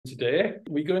Today,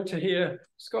 we're going to hear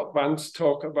Scott Vance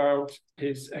talk about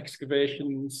his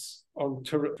excavations on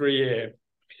Turret 3A.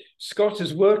 Scott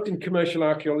has worked in commercial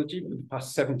archaeology for the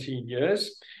past 17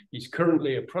 years. He's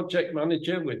currently a project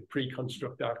manager with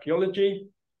Pre-Construct Archaeology,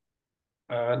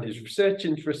 and his research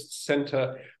interests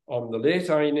centre on the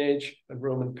late Iron Age and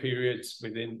Roman periods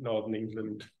within Northern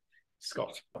England.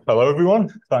 Scott. Hello,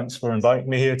 everyone. Thanks for inviting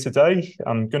me here today.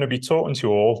 I'm going to be talking to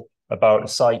you all about a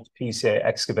site PCA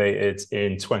excavated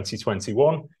in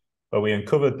 2021, where we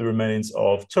uncovered the remains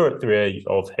of Turret 3A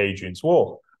of Hadrian's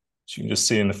Wall, which you can just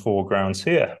see in the foregrounds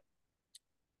here.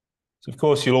 So, of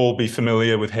course, you'll all be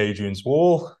familiar with Hadrian's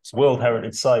Wall. It's a World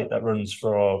Heritage Site that runs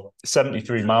for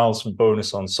 73 miles from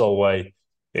Bowness-on-Solway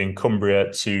in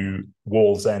Cumbria to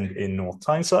Wallsend in North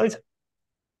Tyneside.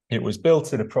 It was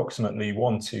built in approximately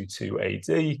 122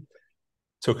 AD,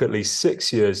 took at least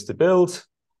 6 years to build,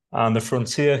 and the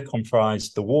frontier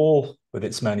comprised the wall with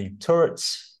its many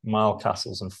turrets, mile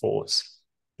castles and forts.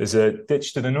 There's a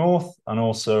ditch to the north and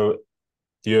also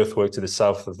the earthwork to the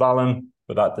south of Valham,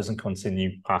 but that doesn't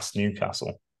continue past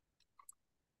Newcastle.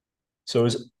 So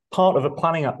as part of a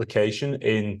planning application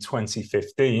in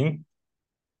 2015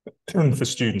 for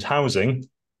student housing,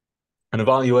 an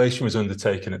evaluation was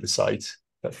undertaken at the site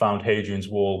that found Hadrian's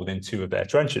Wall within 2 of their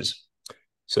trenches.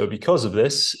 So because of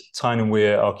this, Tyne and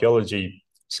Wear Archaeology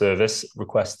Service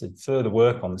requested further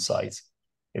work on the site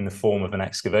in the form of an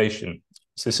excavation.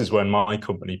 So this is when my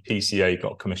company, PCA,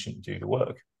 got commissioned to do the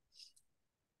work.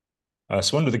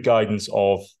 So under the guidance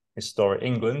of Historic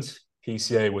England,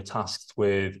 PCA were tasked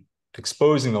with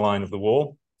exposing the line of the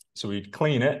wall. So we'd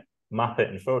clean it, map it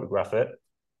and photograph it,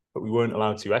 but we weren't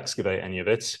allowed to excavate any of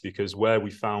it because where we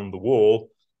found the wall,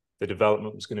 the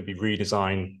development was going to be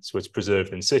redesigned so it's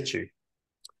preserved in situ.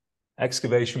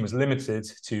 Excavation was limited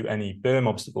to any berm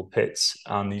obstacle pits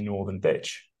and the northern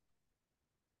ditch.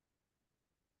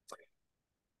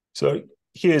 So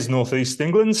here's northeast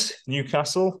England,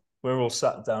 Newcastle. We're all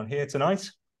sat down here tonight.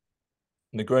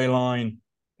 And the grey line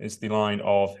is the line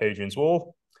of Hadrian's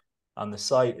Wall, and the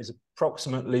site is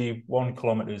approximately 1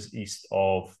 kilometre east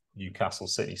of Newcastle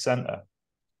city centre.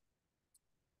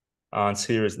 And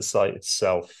here is the site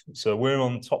itself. So we're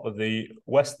on top of the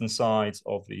western side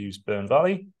of the Ousburn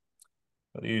Valley.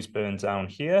 Got the Ousburn down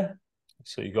here.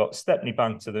 So you've got Stepney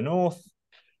Bank to the north,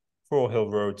 Froe Hill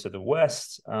Road to the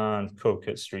west, and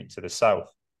Coquet Street to the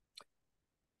south.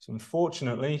 So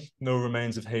unfortunately, no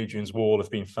remains of Hadrian's Wall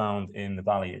have been found in the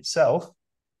valley itself.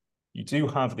 You do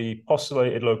have the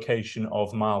postulated location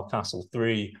of Mile Castle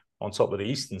 3 on top of the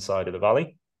eastern side of the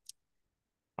valley.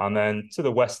 And then to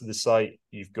the west of the site,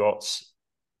 you've got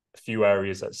a few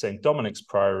areas at St. Dominic's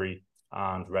Priory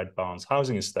and Red Barns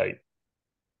Housing Estate.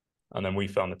 And then we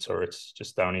found the turrets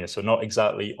just down here. So not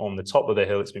exactly on the top of the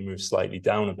hill, it's been moved slightly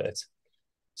down a bit.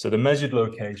 So the measured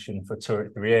location for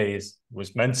Turret 3A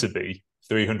was meant to be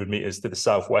 300 metres to the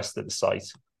southwest of the site,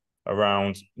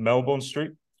 around Melbourne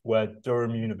Street, where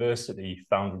Durham University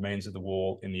found remains of the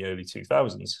wall in the early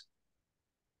 2000s.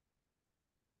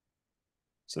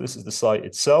 So this is the site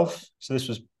itself. So this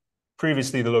was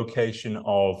previously the location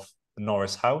of the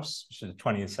Norris House, which is a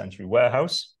 20th century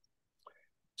warehouse,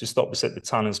 just opposite the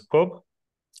Tanner's Pub.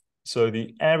 So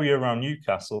the area around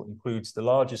Newcastle includes the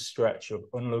largest stretch of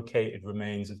unlocated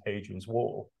remains of Hadrian's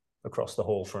Wall across the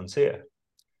whole frontier.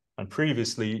 And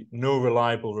previously, no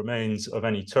reliable remains of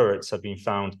any turrets had been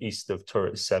found east of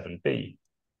Turret 7B.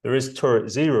 There is Turret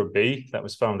 0B that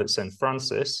was found at St.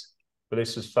 Francis, but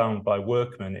this was found by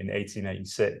workmen in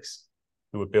 1886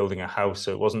 who were building a house,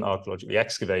 so it wasn't archaeologically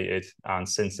excavated, and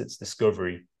since its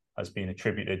discovery has been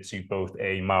attributed to both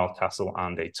a mile castle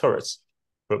and a turret.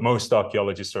 But most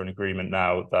archaeologists are in agreement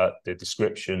now that the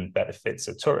description better fits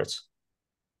a turret.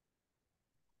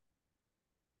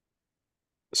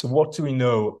 So what do we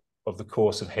know of the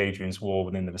course of Hadrian's Wall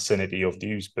within the vicinity of the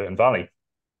Ousburn Valley?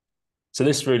 So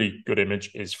this really good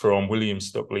image is from William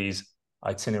Stuckley's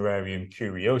Itinerarium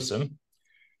Curiosum.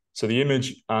 So the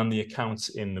image and the accounts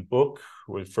in the book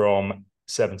were from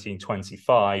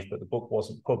 1725, but the book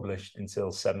wasn't published until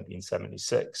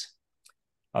 1776.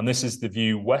 And this is the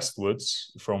view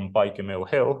westwards from Biker Mill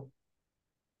Hill,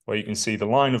 where you can see the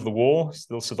line of the wall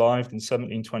still survived in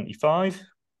 1725.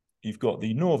 You've got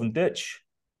the northern ditch,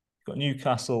 you've got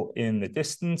Newcastle in the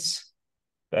distance,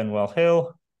 Benwell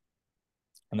Hill,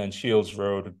 and then Shields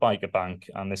Road, Biker Bank,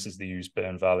 and this is the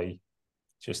Ousburn Valley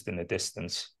just in the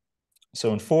distance.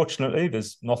 So unfortunately,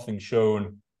 there's nothing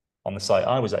shown on the site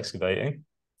I was excavating,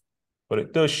 but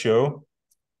it does show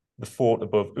the fort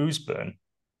above Ousburn,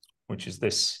 which is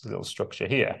this little structure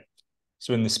here.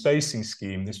 So in the spacing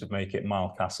scheme, this would make it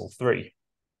Mile Castle 3.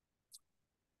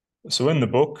 So in the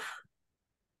book,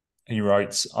 He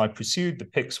writes, I pursued the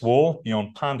Picts Wall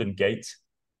beyond Pandon Gate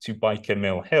to Biker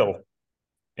Mill Hill.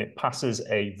 It passes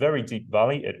a very deep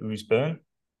valley at Ousburn,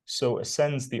 so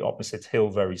ascends the opposite hill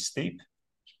very steep,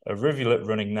 a rivulet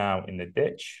running now in the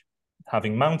ditch.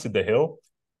 Having mounted the hill,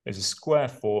 is a square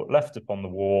fort left upon the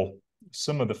wall.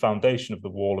 Some of the foundation of the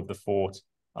wall of the fort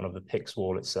and of the Picts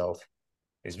Wall itself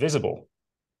is visible.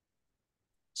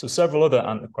 So several other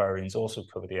antiquarians also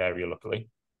cover the area, luckily.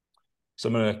 So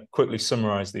I'm going to quickly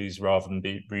summarize these rather than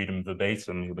read them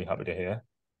verbatim. You'll be happy to hear.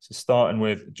 So starting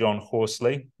with John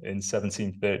Horsley in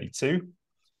 1732,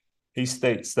 he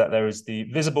states that there is the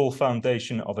visible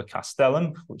foundation of a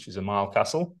castellum, which is a mile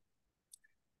castle,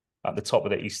 at the top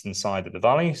of the eastern side of the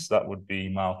valley. So that would be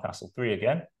Mile Castle 3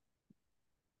 again.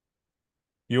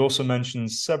 He also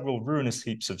mentions several ruinous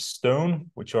heaps of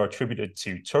stone, which are attributed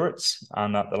to turrets,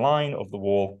 and that the line of the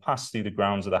wall passed through the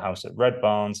grounds of the house at Red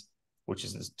Barns, which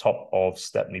is the top of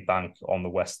Stepney Bank on the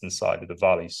western side of the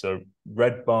valley. So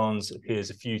Red Barns appears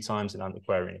a few times in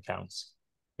antiquarian accounts.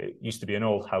 It used to be an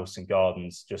old house and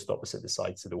gardens just opposite the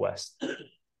site to the west.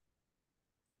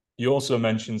 He also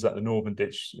mentions that the northern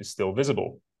ditch is still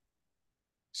visible.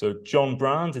 So John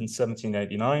Brand in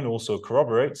 1789 also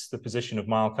corroborates the position of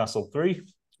Mile Castle 3,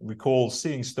 recalls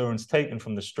seeing stones taken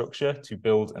from the structure to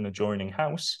build an adjoining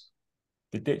house.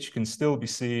 The ditch can still be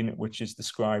seen, which is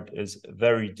described as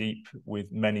very deep,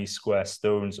 with many square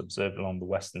stones observed along the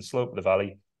western slope of the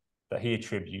valley that he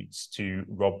attributes to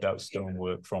robbed out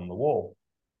stonework from the wall.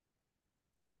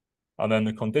 And then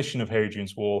the condition of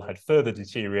Hadrian's Wall had further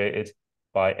deteriorated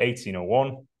by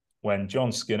 1801, when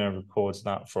John Skinner records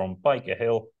that from Biker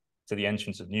Hill to the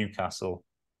entrance of Newcastle,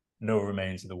 no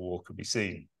remains of the wall could be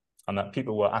seen, and that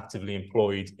people were actively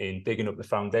employed in digging up the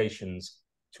foundations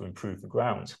to improve the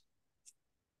ground.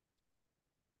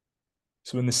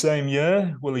 So in the same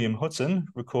year, William Hutton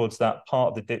records that part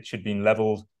of the ditch had been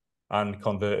levelled and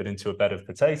converted into a bed of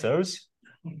potatoes.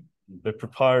 The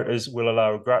proprietors will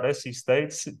allow gratis, he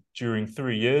states, during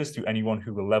 3 years to anyone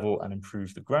who will level and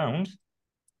improve the ground.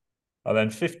 And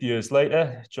then 50 years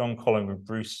later, John Collingwood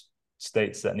Bruce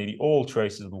states that nearly all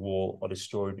traces of the wall are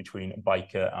destroyed between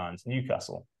Biker and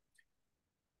Newcastle.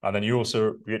 And then he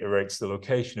also reiterates the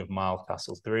location of Mile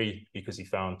Castle 3 because he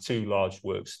found 2 large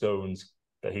work stones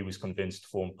that he was convinced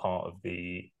formed part of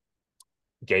the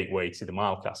gateway to the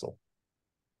Mile Castle.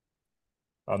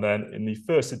 And then in the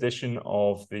first edition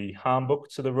of the Handbook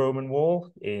to the Roman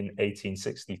Wall in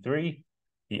 1863,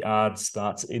 he adds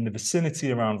that in the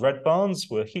vicinity around Red Barns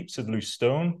were heaps of loose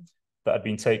stone that had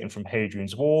been taken from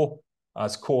Hadrian's Wall,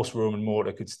 as coarse Roman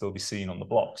mortar could still be seen on the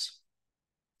blocks.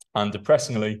 And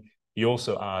depressingly, he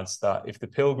also adds that if the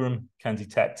pilgrim can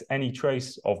detect any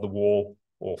trace of the wall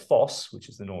or fosse, which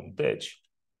is the northern ditch,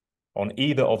 on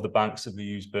either of the banks of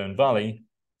the Ousburn Valley,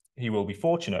 he will be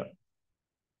fortunate.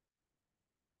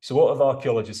 So what have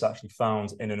archaeologists actually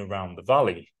found in and around the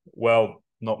valley? Well,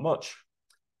 not much.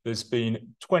 There's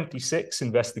been 26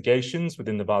 investigations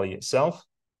within the valley itself.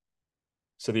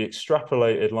 So the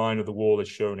extrapolated line of the wall is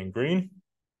shown in green.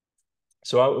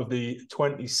 So out of the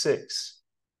 26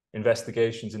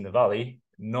 investigations in the valley,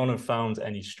 none have found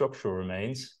any structural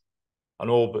remains, and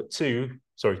all but two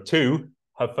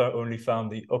have only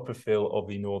found the upper fill of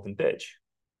the northern ditch.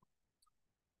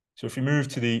 So if we move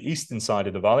to the eastern side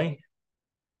of the valley,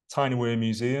 Tyneware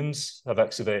Museums have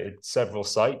excavated several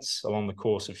sites along the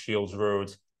course of Shields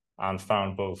Road and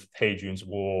found both Hadrian's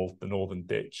Wall, the northern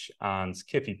ditch, and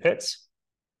Kippy Pits,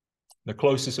 the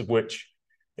closest of which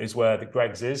is where the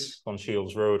Greggs is on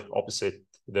Shields Road opposite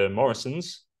the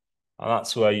Morrisons. And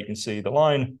that's where you can see the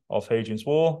line of Hadrian's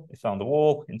Wall. They found the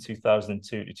wall in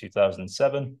 2002 to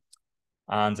 2007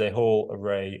 and a whole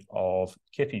array of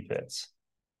Kippy Pits.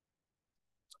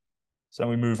 So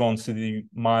we move on to the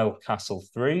Mile Castle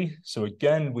 3. So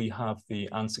again, we have the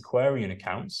antiquarian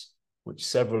accounts, which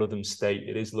several of them state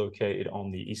it is located on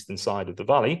the eastern side of the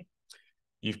valley.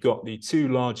 You've got the 2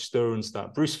 large stones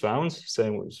that Bruce found,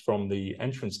 saying it was from the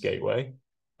entrance gateway.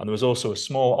 And there was also a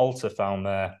small altar found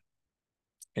there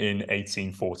in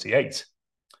 1848.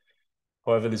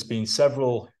 However, there's been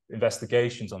several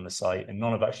investigations on the site and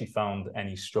none have actually found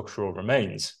any structural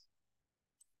remains.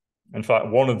 In fact,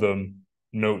 one of them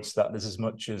notes that there's as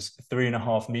much as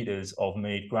 3.5 meters of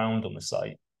made ground on the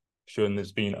site, showing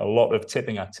there's been a lot of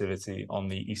tipping activity on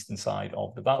the eastern side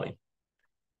of the valley.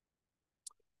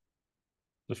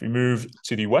 If we move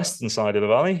to the western side of the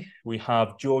valley, we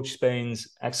have George Spain's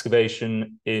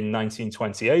excavation in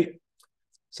 1928.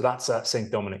 So that's at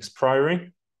St. Dominic's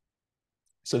Priory.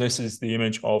 So this is the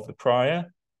image of the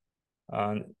prior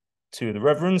and 2 of the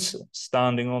reverends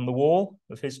standing on the wall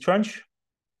of his trench.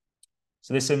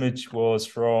 So this image was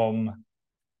from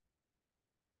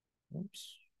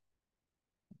oops,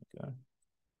 okay,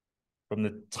 from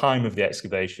the time of the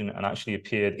excavation, and actually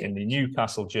appeared in the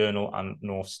Newcastle Journal and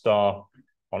North Star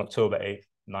on October 8th,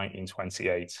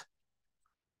 1928.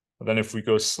 And then if we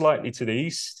go slightly to the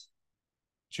east,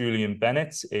 Julian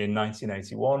Bennett in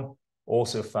 1981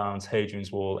 also found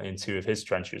Hadrian's Wall in two of his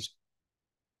trenches.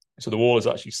 So the wall is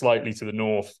actually slightly to the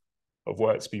north of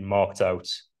where it's been marked out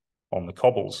on the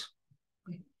cobbles.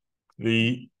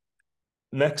 The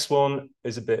next one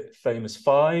is a bit famous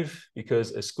 5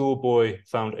 because a schoolboy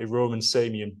found a Roman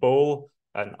Samian bowl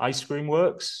at an ice cream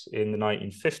works in the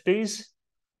 1950s,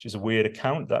 which is a weird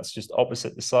account. That's just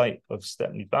opposite the site of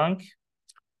Stepney Bank.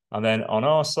 And then on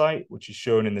our site, which is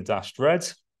shown in the dashed red,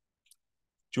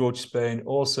 George Spain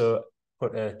also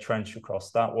put a trench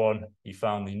across that one. He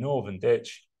found the northern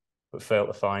ditch, but failed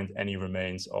to find any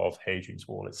remains of Hadrian's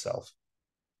Wall itself.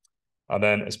 And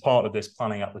then as part of this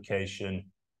planning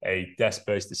application, a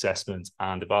desk-based assessment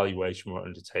and evaluation were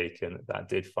undertaken that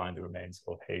did find the remains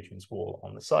of Hadrian's Wall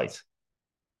on the site.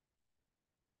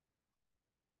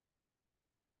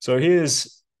 So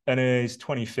here's NA's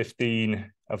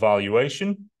 2015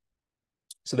 evaluation.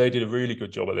 So they did a really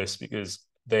good job of this because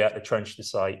they had to trench the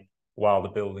site while the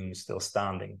building was still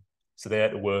standing. So they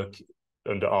had to work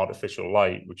under artificial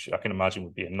light, which I can imagine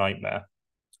would be a nightmare.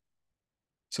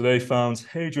 So they found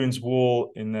Hadrian's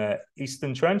Wall in their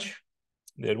eastern trench.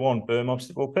 They had one berm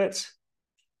obstacle pit.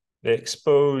 They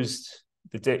exposed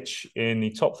the ditch in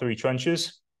the top 3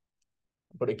 trenches,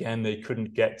 but again, they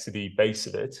couldn't get to the base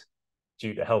of it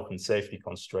due to health and safety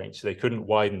constraints. So they couldn't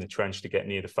widen the trench to get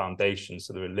near the foundation,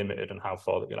 so they were limited on how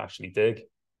far they could actually dig.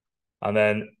 And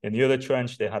then in the other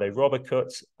trench, they had a robber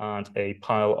cut and a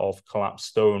pile of collapsed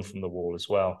stone from the wall as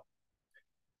well.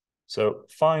 So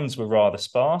finds were rather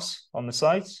sparse on the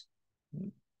site,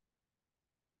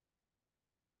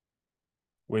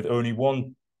 with only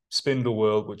one spindle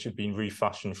whorl which had been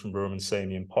refashioned from Roman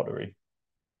Samian pottery.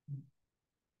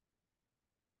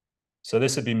 So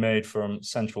this had been made from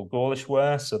Central Gaulish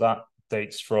ware, so that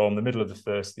dates from the middle of the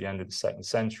 1st to the end of the 2nd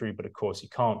century, but of course you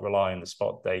can't rely on the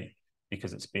spot date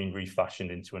because it's been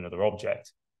refashioned into another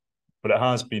object. But it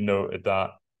has been noted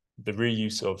that the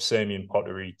reuse of Samian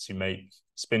pottery to make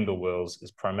spindle whorls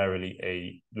is primarily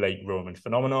a late Roman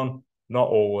phenomenon, not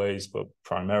always, but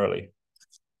primarily.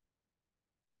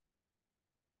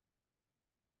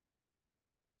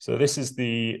 So this is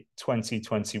the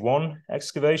 2021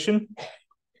 excavation.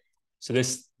 So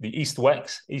this, the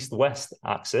east-west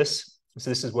axis. So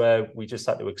this is where we just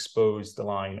had to expose the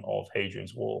line of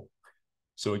Hadrian's Wall.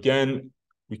 So again,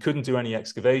 we couldn't do any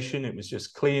excavation. It was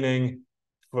just cleaning,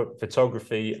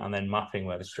 photography, and then mapping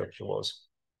where the structure was.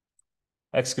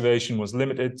 Excavation was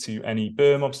limited to any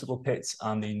berm obstacle pits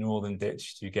and the northern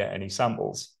ditch to get any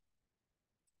samples.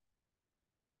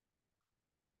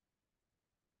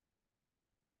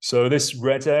 So this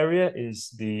red area is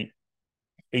the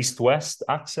east-west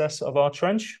access of our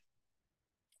trench.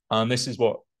 And this is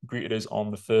what greeted us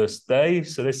on the first day.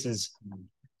 So this is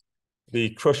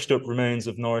the crushed up remains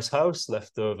of Norris House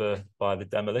left over by the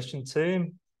demolition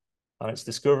team. And its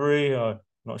discovery, I'm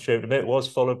not sure if it was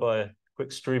followed by a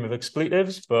quick stream of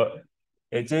expletives, but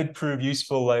it did prove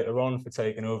useful later on for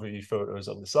taking overview photos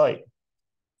of the site.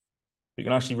 You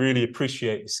can actually really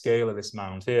appreciate the scale of this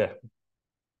mound here.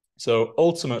 So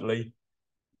ultimately,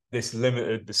 this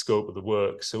limited the scope of the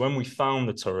work. So when we found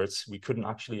the turrets, we couldn't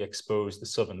actually expose the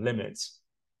southern limits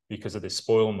because of this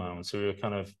spoil mound. So we were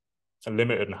kind of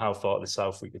limited in how far to the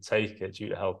south we could take it due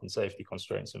to health and safety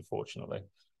constraints, unfortunately.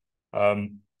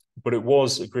 But it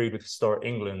was agreed with Historic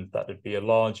England that there'd be a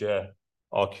larger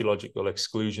archaeological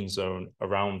exclusion zone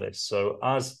around this. So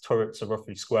as turrets are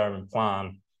roughly square in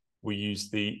plan, we use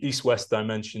the east-west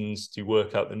dimensions to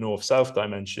work out the north-south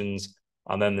dimensions,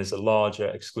 and then there's a larger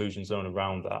exclusion zone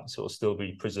around that. So it'll still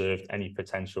be preserved any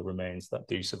potential remains that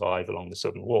do survive along the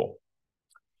southern wall.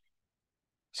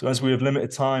 So as we have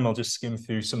limited time, I'll just skim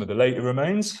through some of the later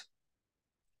remains.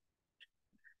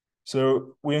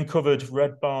 So we uncovered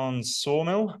Red Barn's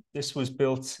sawmill. This was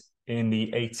built in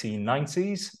the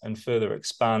 1890s and further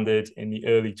expanded in the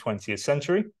early 20th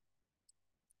century.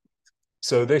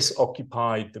 So this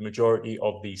occupied the majority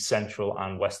of the central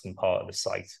and western part of the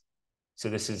site. So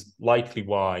this is likely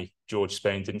why George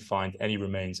Spain didn't find any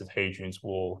remains of Hadrian's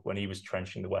Wall when he was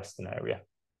trenching the western area,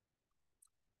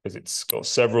 because it's got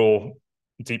several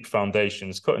deep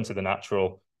foundations cut into the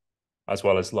natural, as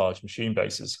well as large machine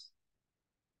bases.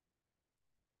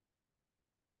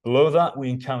 Below that,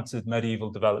 we encountered medieval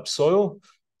developed soil.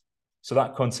 So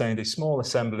that contained a small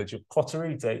assemblage of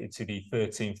pottery dated to the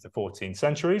 13th to 14th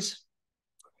centuries.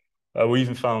 We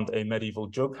even found a medieval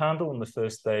jug handle on the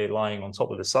first day lying on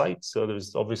top of the site. So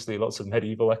there's obviously lots of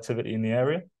medieval activity in the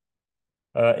area.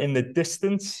 In the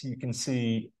distance, you can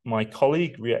see my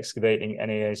colleague re-excavating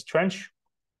NAA's trench.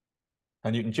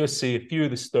 And you can just see a few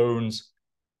of the stones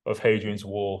of Hadrian's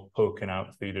wall poking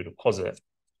out through the deposit.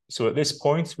 So at this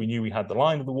point, we knew we had the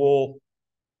line of the wall,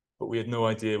 but we had no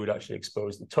idea we'd actually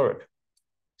expose the turret.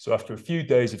 So after a few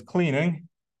days of cleaning,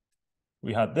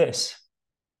 we had this.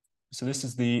 So this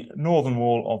is the northern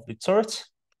wall of the turret,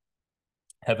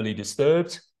 heavily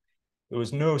disturbed. There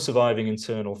was no surviving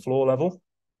internal floor level.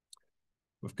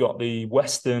 We've got the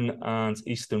western and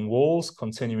eastern walls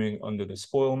continuing under the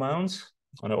spoil mound,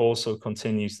 and it also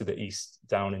continues to the east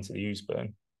down into the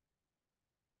Usburn.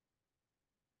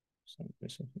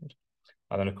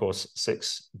 And then, of course,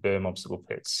 6 berm obstacle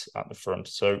pits at the front.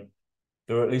 So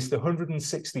there are at least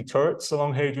 160 turrets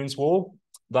along Hadrian's Wall.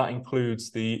 That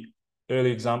includes the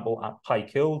early example at Pike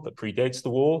Hill that predates the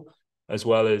wall, as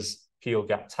well as Peel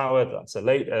Gap Tower. That's a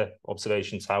later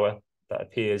observation tower that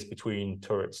appears between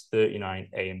turrets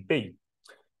 39A and B.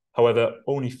 However,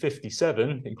 only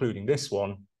 57, including this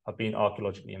one, have been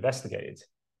archaeologically investigated.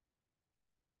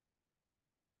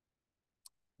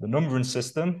 The numbering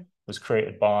system was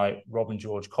created by Rob and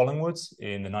George Collingwood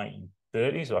in the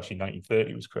 1930s, or actually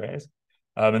 1930 was created.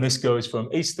 And this goes from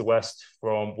east to west,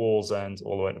 from Wallsend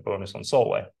all the way to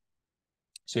Bowness-on-Saltway.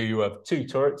 So you have 2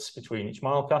 turrets between each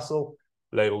mile castle,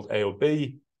 labelled A or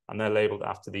B, and they're labelled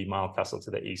after the mile castle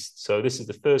to the east. So this is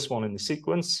the first one in the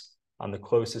sequence, and the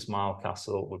closest mile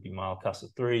castle would be mile castle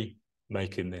 3,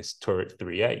 making this turret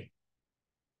 3A.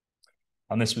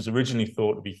 And this was originally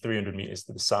thought to be 300 metres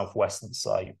to the southwest of the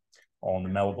site on the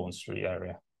Melbourne Street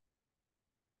area.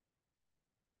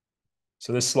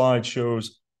 So this slide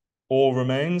shows all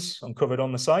remains uncovered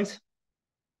on the site.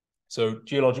 So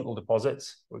geological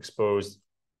deposits were exposed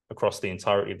across the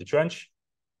entirety of the trench.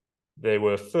 They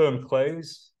were firm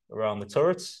clays around the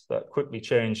turrets that quickly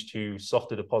changed to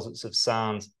softer deposits of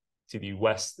sand to the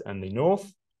west and the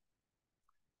north.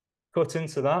 Cut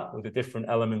into that with the different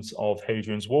elements of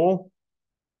Hadrian's Wall.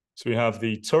 So we have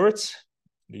the turret,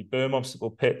 the berm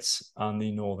obstacle pits, and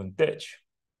the northern ditch.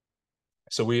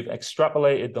 So we've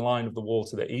extrapolated the line of the wall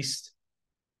to the east.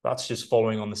 That's just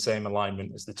following on the same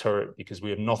alignment as the turret because we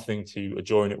have nothing to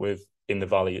adjoin it with in the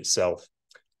valley itself.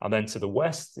 And then to the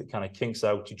west, it kind of kinks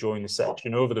out to join the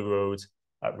section over the road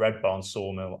at Red Barn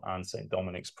Sawmill and St.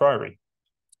 Dominic's Priory.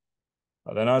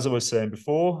 And then, as I was saying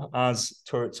before, as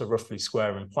turrets are roughly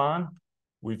square in plan,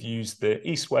 we've used the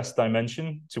east-west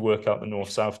dimension to work out the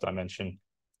north-south dimension.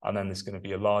 And then there's going to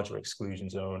be a larger exclusion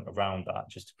zone around that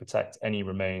just to protect any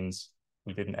remains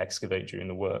we didn't excavate during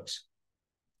the works.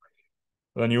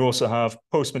 Then you also have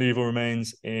post-medieval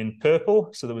remains in purple.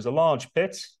 So there was a large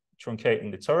pit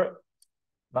truncating the turret.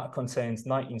 That contains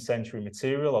 19th century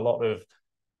material, a lot of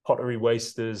pottery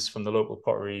wasters from the local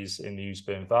potteries in the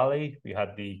Usburn Valley. We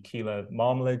had the Keeler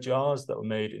marmalade jars that were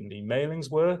made in the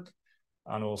Mailings work,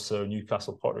 and also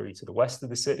Newcastle pottery to the west of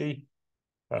the city.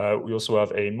 We also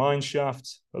have a mine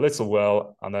shaft, a little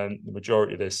well, and then the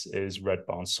majority of this is Red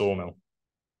Barn Sawmill.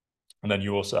 And then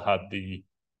you also had the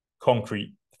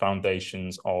concrete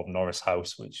foundations of Norris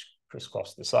House, which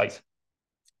crisscrossed the site.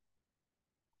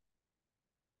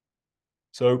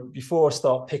 So before I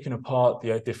start picking apart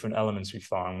the different elements we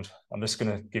found, I'm just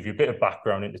going to give you a bit of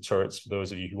background into turrets for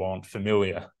those of you who aren't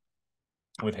familiar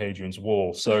with Hadrian's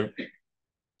Wall. So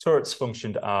turrets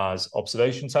functioned as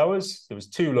observation towers. There was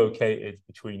 2 located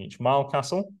between each mile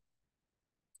castle.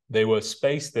 They were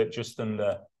spaced at just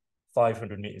under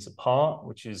 500 meters apart,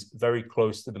 which is very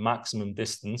close to the maximum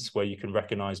distance where you can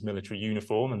recognize military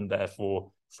uniform and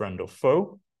therefore friend or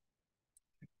foe.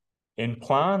 In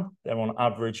plan, they're on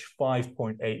average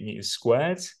 5.8 meters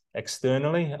squared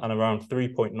externally and around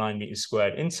 3.9 meters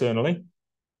squared internally.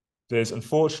 There's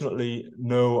unfortunately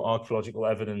no archaeological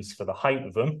evidence for the height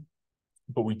of them,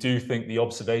 but we do think the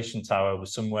observation tower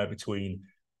was somewhere between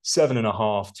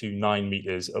 7.5 to 9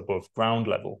 meters above ground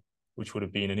level, which would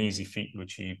have been an easy feat to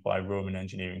achieve by Roman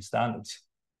engineering standards.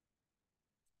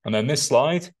 And then this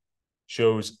slide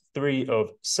shows 3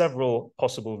 of several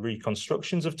possible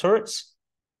reconstructions of turrets.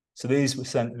 So these were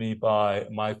sent to me by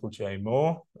Michael J.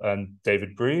 Moore and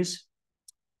David Breeze.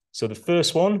 So the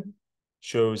first one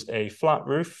shows a flat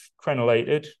roof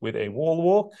crenellated with a wall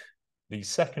walk. The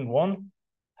second one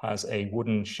has a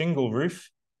wooden shingle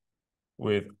roof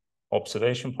with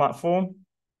observation platform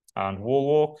and wall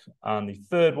walk. And the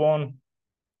third one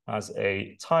has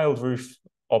a tiled roof,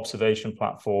 observation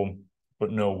platform,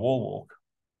 but no wall walk.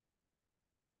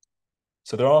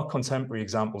 So there are contemporary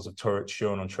examples of turrets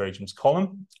shown on Trajan's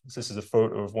column. This is a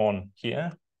photo of one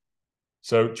here.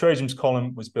 So Trajan's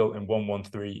column was built in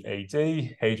 113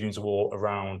 AD, Hadrian's wall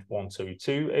around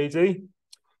 122 AD.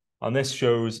 And this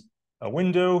shows a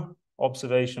window,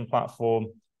 observation platform,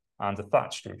 and a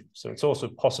thatched roof. So it's also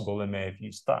possible they may have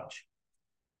used thatch.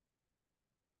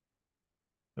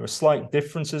 There are slight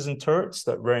differences in turrets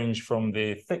that range from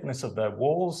the thickness of their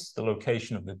walls, the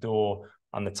location of the door,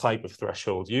 and the type of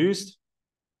threshold used.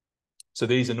 So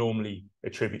these are normally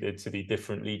attributed to the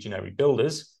different legionary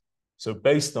builders. So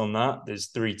based on that, there's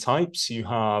three types. You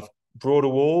have broader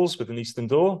walls with an eastern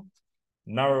door,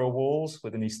 narrower walls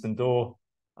with an eastern door,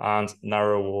 and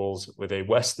narrow walls with a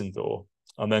western door.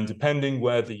 And then depending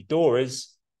where the door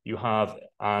is, you have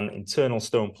an internal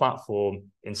stone platform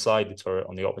inside the turret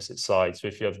on the opposite side. So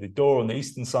if you have the door on the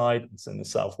eastern side, it's in the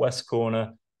southwest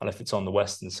corner. And if it's on the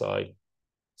western side,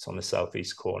 it's on the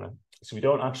southeast corner. So we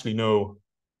don't actually know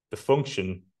the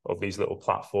function of these little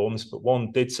platforms, but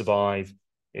one did survive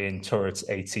in turrets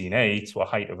 18A to a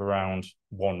height of around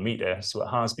 1 meter. So it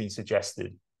has been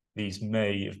suggested these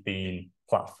may have been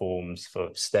platforms for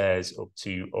stairs up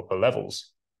to upper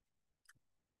levels.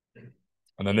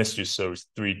 And then this just shows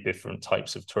three different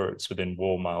types of turrets within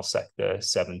wall mile sector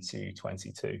 7 to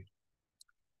 22.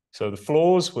 So the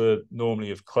floors were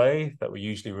normally of clay that were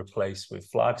usually replaced with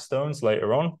flagstones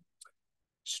later on.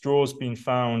 Straw's been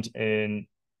found in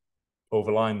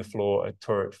overlying the floor at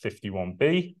turret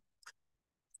 51B.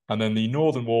 And then the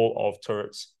northern wall of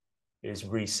turrets is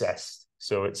recessed.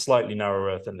 So it's slightly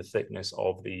narrower than the thickness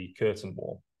of the curtain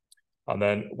wall. And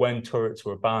then when turrets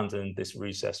were abandoned, this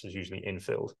recess was usually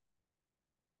infilled.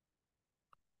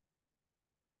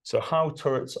 So how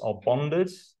turrets are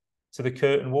bonded to the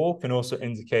curtain wall can also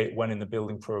indicate when in the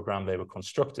building program they were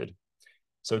constructed.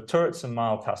 So turrets and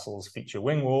mile castles feature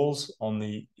wing walls on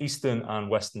the eastern and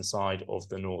western side of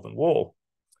the northern wall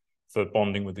for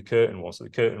bonding with the curtain wall. So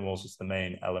the curtain wall is the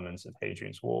main element of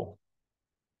Hadrian's wall.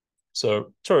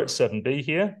 So turret 7B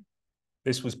here,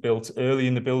 this was built early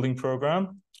in the building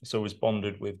program, so was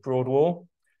bonded with broad wall.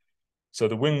 So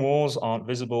the wing walls aren't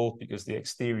visible because the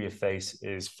exterior face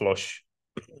is flush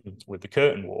with the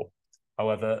curtain wall.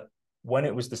 However, when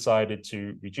it was decided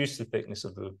to reduce the thickness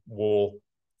of the wall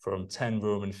from 10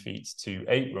 Roman feet to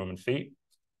 8 Roman feet,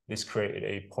 this created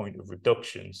a point of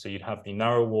reduction. So you'd have the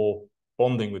narrow wall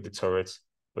bonding with the turret,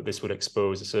 but this would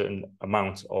expose a certain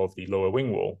amount of the lower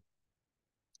wing wall.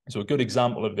 So a good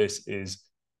example of this is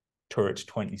turret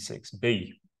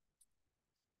 26B.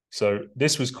 So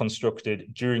this was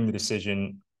constructed during the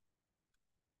decision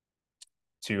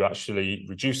to actually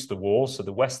reduce the wall. So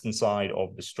the western side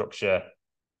of the structure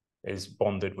is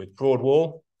bonded with broad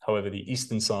wall. However, the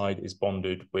eastern side is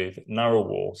bonded with narrow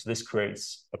wall. So this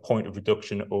creates a point of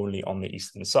reduction only on the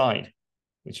eastern side,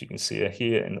 which you can see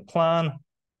here in the plan.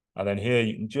 And then here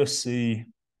you can just see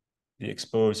the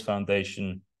exposed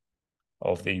foundation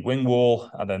of the wing wall.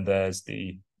 And then there's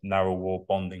the narrow wall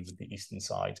bonding with the eastern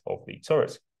side of the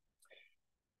turret.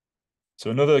 So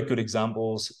another good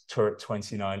example is turret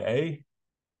 29A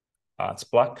at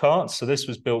Black Cart. So this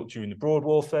was built during the broad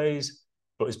wall phase,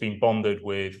 but has been bonded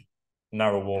with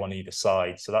narrow wall on either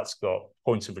side. So that's got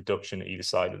points of reduction at either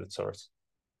side of the turret.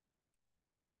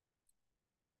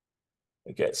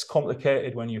 It gets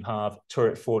complicated when you have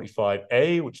turret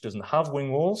 45A, which doesn't have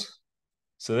wing walls.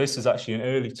 So this is actually an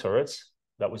early turret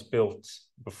that was built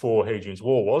before Hadrian's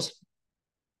wall was.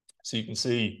 So you can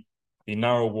see the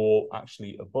narrow wall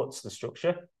actually abuts the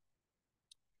structure.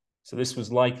 So this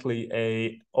was likely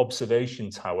an observation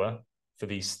tower for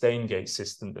the Steingate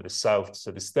system to the south.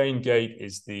 So the Steingate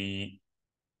is the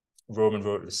Roman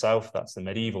road to the south. That's the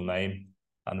medieval name.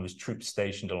 And there was troops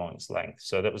stationed along its length.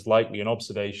 So that was likely an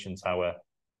observation tower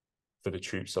for the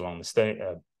troops along the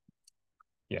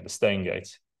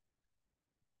Steingate.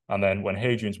 And then when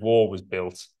Hadrian's wall was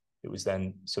built, it was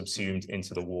then subsumed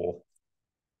into the wall.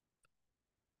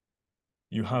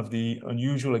 You have the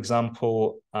unusual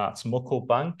example at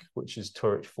Mucklebank, which is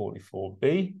turret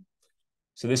 44B.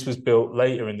 So this was built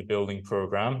later in the building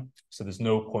program. So there's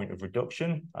no point of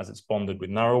reduction as it's bonded with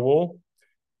narrow wall.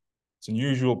 It's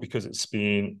unusual because it's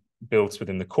been built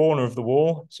within the corner of the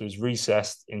wall. So it's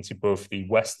recessed into both the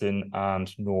western and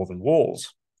northern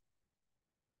walls.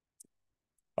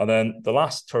 And then the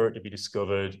last turret to be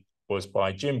discovered was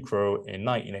by Jim Crow in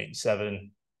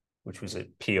 1987, which was at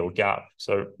Peel Gap.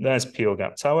 So there's Peel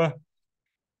Gap Tower.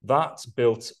 That's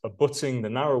built abutting the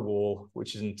narrow wall,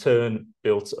 which is in turn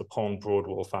built upon broad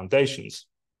wall foundations.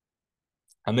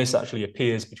 And this actually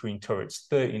appears between turrets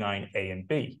 39A and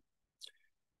B.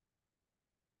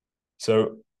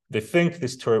 So they think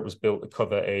this turret was built to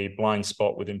cover a blind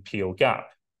spot within Peel Gap,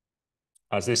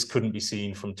 as this couldn't be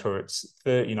seen from turrets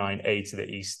 39A to the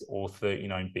east or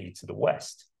 39B to the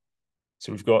west.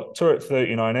 So we've got turret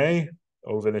 39A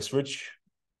over this ridge.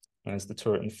 There's the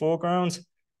turret in the foreground.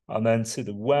 And then to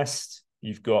the west,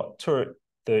 you've got turret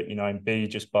 39B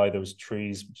just by those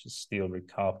trees, which is Steel Rig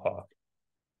Car Park.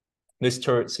 This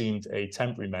turret seemed a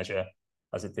temporary measure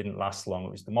as it didn't last long.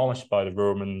 It was demolished by the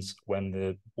Romans when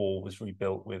the wall was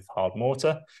rebuilt with hard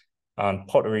mortar, and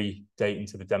pottery dating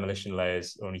to the demolition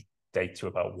layers only date to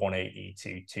about 180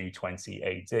 to 220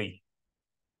 AD.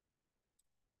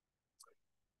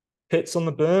 Pits on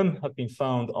the berm have been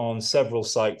found on several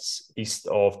sites east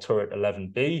of turret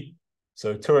 11B.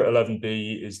 So turret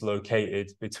 11B is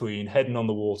located between Heading on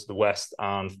the Wall to the west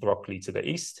and Throckley to the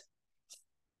east.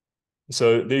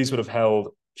 So these would have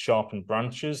held sharpened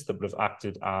branches that would have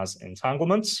acted as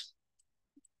entanglements.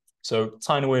 So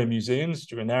Tyne-Away museums,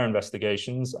 during their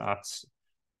investigations at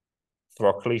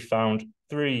Throckley, found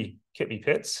 3 kippy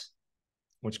pits,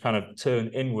 which kind of turn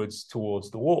inwards towards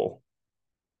the wall,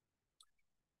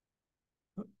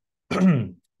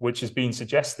 which has been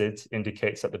suggested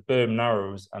indicates that the berm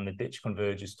narrows and the ditch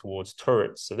converges towards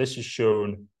turrets. So this is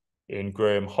shown in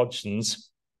Graham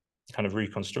Hodgson's kind of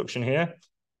reconstruction here.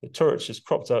 The turret's just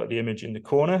cropped out of the image in the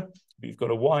corner. You've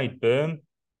got a wide berm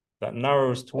that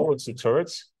narrows towards the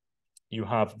turret. You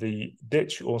have the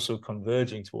ditch also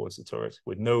converging towards the turret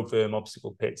with no berm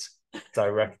obstacle pits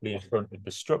directly in front of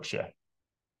the structure.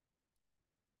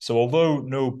 So although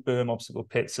no berm obstacle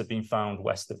pits have been found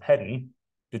west of Heading,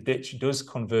 the ditch does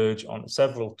converge on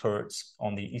several turrets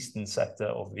on the eastern sector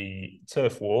of the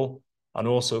turf wall and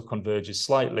also converges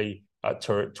slightly at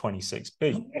turret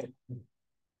 26B. It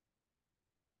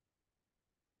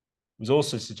was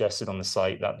also suggested on the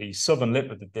site that the southern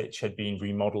lip of the ditch had been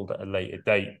remodeled at a later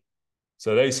date.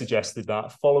 So they suggested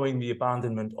that following the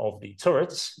abandonment of the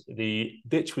turrets, the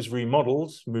ditch was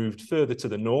remodeled, moved further to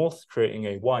the north, creating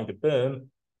a wider berm,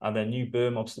 and then new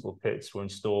berm obstacle pits were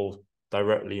installed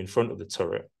directly in front of the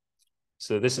turret.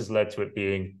 So this has led to it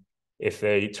being, if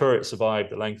a turret survived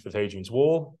the length of Hadrian's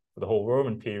Wall for the whole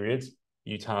Roman period,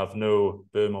 you'd have no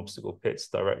berm obstacle pits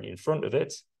directly in front of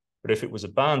it. But if it was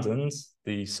abandoned,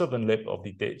 the southern lip of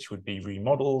the ditch would be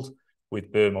remodeled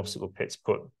with berm obstacle pits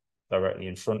put directly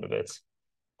in front of it.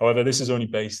 However, this is only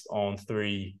based on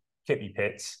 3 kippy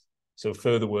pits, so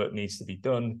further work needs to be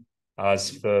done,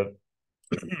 as for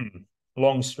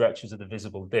long stretches of the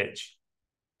visible ditch,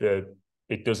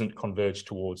 it doesn't converge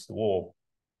towards the wall.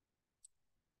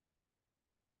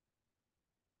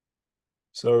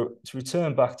 So to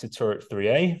return back to turret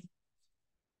 3A,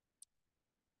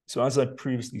 so as I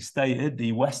previously stated,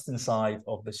 the western side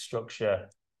of the structure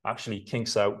actually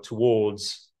kinks out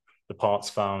towards the parts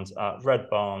found at Red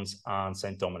Barns and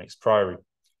St. Dominic's Priory.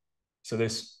 So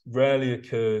this rarely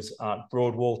occurs at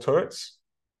broad wall turrets,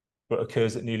 but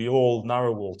occurs at nearly all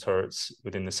narrow wall turrets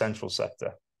within the central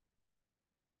sector.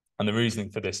 And the reasoning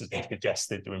for this has been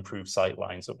suggested to improve sight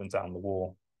lines up and down the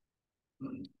wall.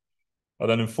 But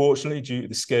then unfortunately, due to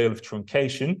the scale of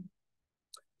truncation,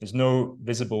 there's no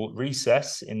visible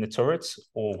recess in the turrets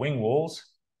or wing walls,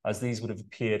 as these would have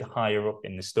appeared higher up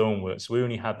in the stonework. So we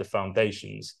only had the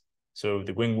foundations, so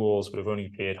the wing walls would have only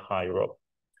appeared higher up.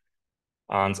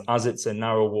 And as it's a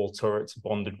narrow wall turret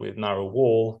bonded with narrow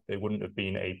wall, there wouldn't have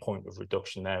been a point of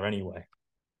reduction there anyway.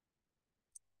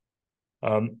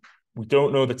 We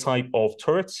don't know the type of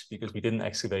turret because we didn't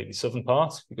excavate the southern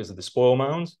part because of the spoil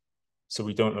mound. So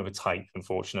we don't know the type,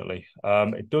 unfortunately.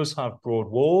 It does have broad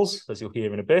walls, as you'll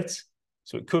hear in a bit.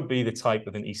 So it could be the type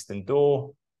of an eastern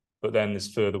door, but then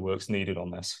there's further works needed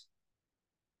on this.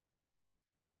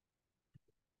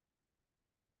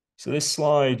 So this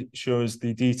slide shows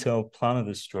the detailed plan of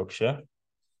the structure.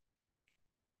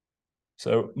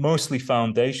 So mostly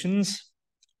foundations.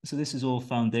 So this is all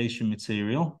foundation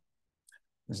material.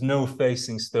 There's no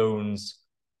facing stones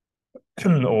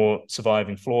or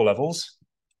surviving floor levels.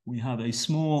 We have a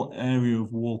small area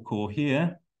of wall core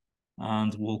here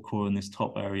and wall core in this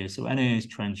top area. So NAA's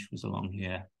trench was along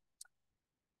here.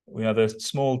 We have a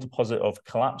small deposit of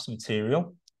collapsed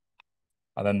material.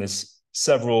 And then there's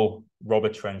several robber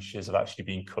trenches have actually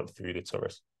been cut through the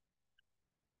turret.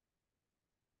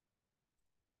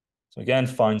 So again,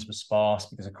 finds were sparse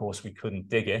because, of course, we couldn't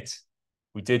dig it.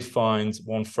 We did find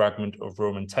one fragment of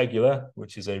Roman tegula,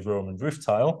 which is a Roman roof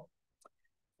tile,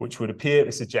 which would appear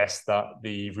to suggest that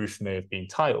the roof may have been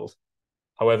tiled.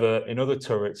 However, in other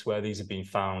turrets where these have been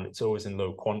found, it's always in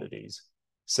low quantities.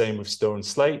 Same with stone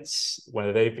slates.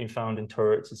 Whether they've been found in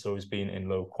turrets, it's always been in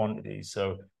low quantities.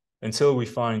 So until we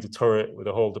find a turret with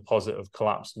a whole deposit of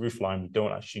collapsed roofline, we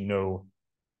don't actually know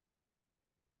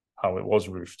how it was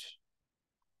roofed.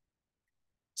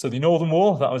 So the northern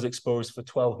wall that was exposed for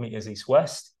 12 meters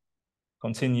east-west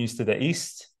continues to the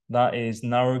east. That is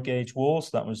narrow gauge wall,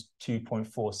 so that was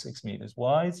 2.46 meters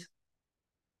wide.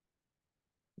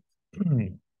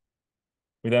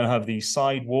 We then have the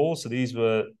side walls, so these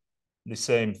were the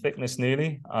same thickness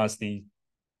nearly as the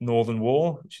northern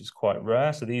wall, which is quite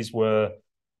rare. So these were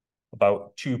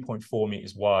about 2.4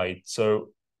 meters wide. So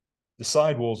the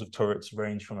side walls of turrets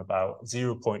range from about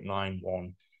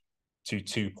 0.91 to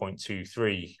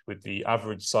 2.23, with the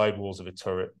average side walls of a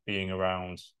turret being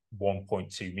around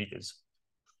 1.2 meters.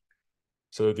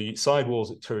 So the side walls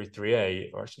at turret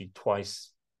 3A are actually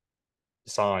twice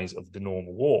the size of the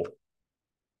normal wall.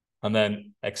 And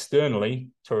then externally,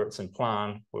 turrets in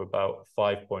plan were about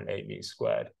 5.8 meters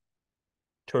squared.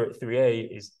 Turret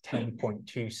 3A is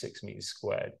 10.26 meters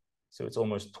squared. So it's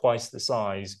almost twice the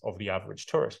size of the average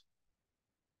turret.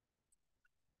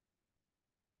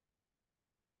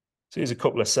 So here's a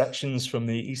couple of sections from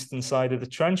the eastern side of the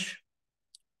trench.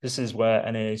 This is where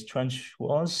NAA's trench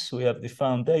was. So we have the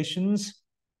foundations,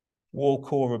 wall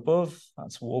core above,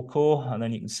 that's wall core, and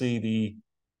then you can see the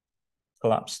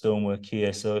collapsed stonework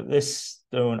here. So this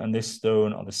stone and this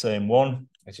stone are the same one.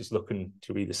 It's just looking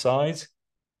to either side.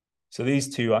 So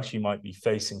these two actually might be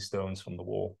facing stones from the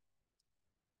wall.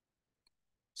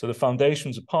 So the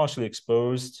foundations are partially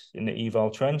exposed in the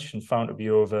eval trench and found to be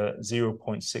over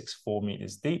 0.64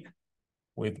 meters deep,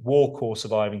 with wall core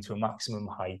surviving to a maximum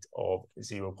height of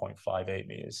 0.58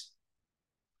 meters.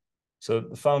 So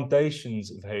the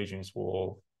foundations of Hadrian's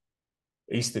Wall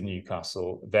east of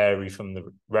Newcastle vary from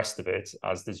the rest of it,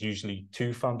 as there's usually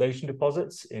 2 foundation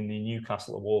deposits in the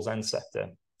Newcastle at Wall's End sector.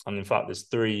 And in fact, there's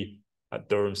 3 at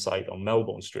Durham site on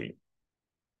Melbourne Street.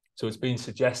 So it's been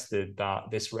suggested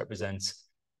that this represents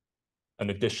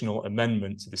an additional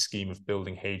amendment to the scheme of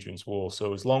building Hadrian's Wall.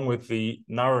 So as long with the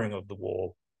narrowing of the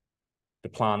wall, the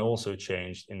plan also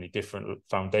changed in the different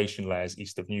foundation layers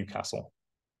east of Newcastle.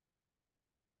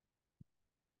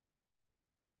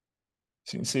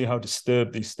 So you can see how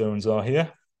disturbed these stones are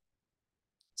here.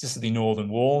 This is the northern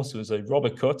wall. So there's a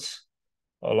robber cut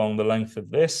along the length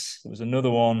of this. There was another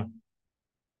one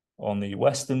on the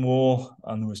western wall,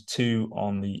 and there was 2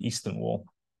 on the eastern wall.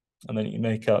 And then you can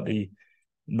make out the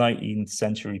 19th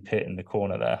century pit in the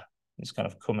corner there. It's kind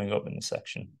of coming up in the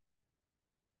section.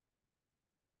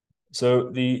 So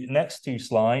the next 2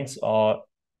 slides are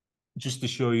just to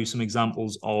show you some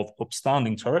examples of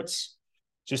upstanding turrets,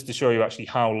 just to show you actually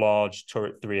how large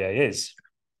turret 3A is.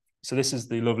 So this is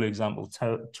the lovely example,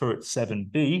 turret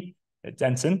 7B at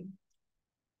Denton.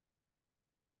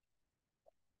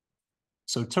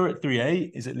 So turret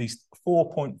 3A is at least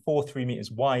 4.43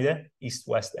 meters wider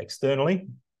east-west externally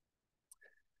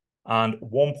and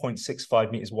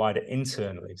 1.65 meters wider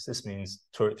internally. So this means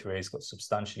turret 3A has got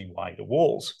substantially wider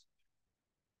walls.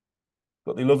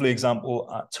 Got the lovely example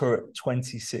at turret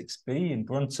 26B in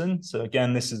Brunton. So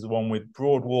again, this is the one with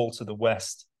broad wall to the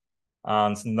west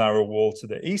and narrow wall to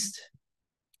the east.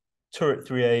 Turret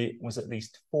 3A was at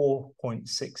least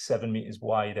 4.67 meters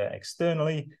wider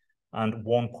externally and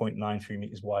 1.93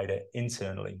 meters wider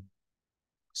internally.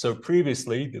 So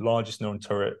previously, the largest known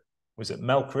turret was at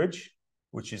Melkridge,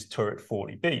 which is turret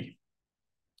 40B.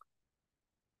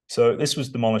 So this was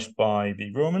demolished by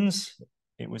the Romans.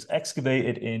 It was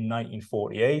excavated in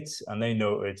 1948, and they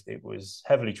noted it was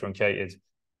heavily truncated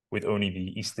with only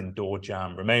the eastern door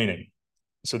jamb remaining.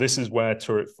 So this is where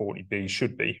turret 40B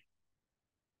should be.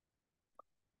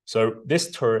 So this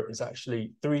turret is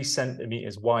actually 3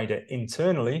 centimeters wider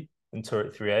internally than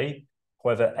turret 3A.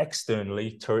 However,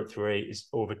 externally, turret 3A is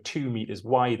over 2 meters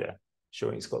wider,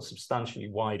 showing it's got substantially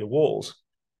wider walls.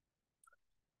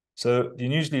 So the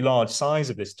unusually large size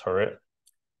of this turret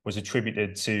was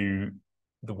attributed to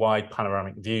the wide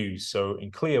panoramic views. So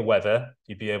in clear weather,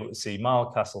 you'd be able to see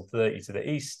Newcastle 30 to the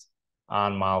east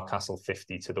and Newcastle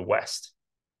 50 to the west.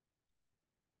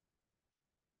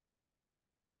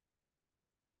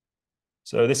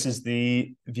 So this is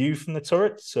the view from the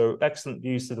turret. So excellent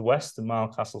views to the west, the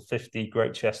Newcastle 50,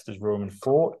 Great Chester's Roman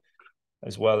Fort,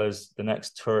 as well as the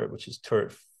next turret, which is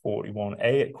turret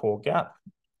 41A at Core Gap.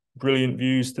 Brilliant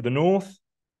views to the north.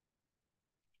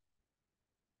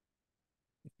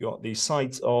 You've got the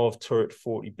site of turret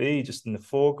 40B just in the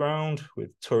foreground, with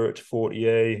turret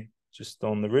 40A just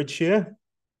on the ridge here.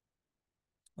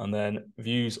 And then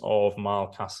views of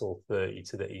Newcastle 30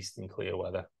 to the east in clear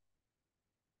weather.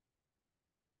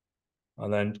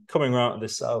 And then coming around to the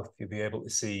south, you'll be able to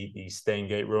see the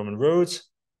Staingate Roman Road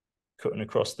cutting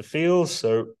across the fields.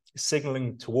 So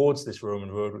signalling towards this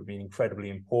Roman road would have been incredibly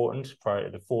important prior to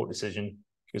the fort decision,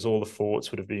 because all the forts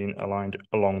would have been aligned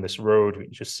along this road. We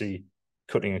can just see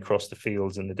cutting across the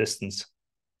fields in the distance.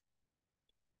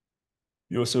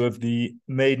 You also have the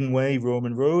Maiden Way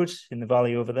Roman Road in the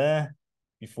valley over there.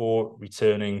 before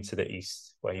returning to the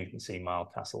east, where you can see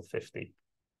Newcastle 50.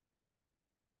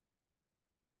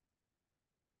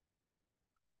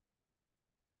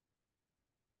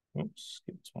 Oops,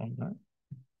 skipped one there.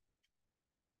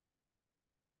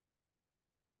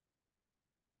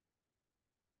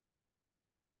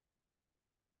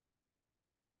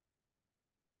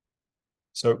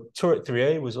 So turret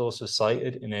 3A was also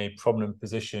sited in a prominent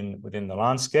position within the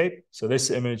landscape. So this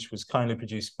image was kindly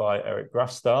produced by Eric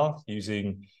Grafstall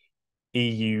using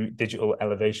EU digital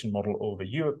elevation model over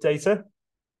Europe data.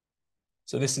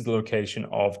 So this is the location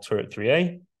of turret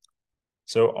 3A.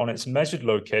 So on its measured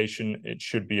location, it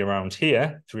should be around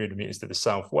here, 300 meters to the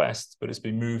southwest, but it's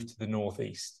been moved to the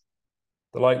northeast.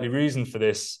 The likely reason for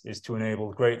this is to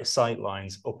enable greater sight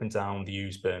lines up and down the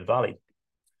Ousburn Valley.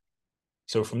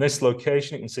 So from this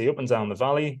location, you can see up and down the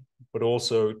valley, but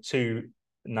also two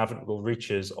navigable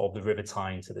reaches of the River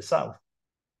Tyne to the south.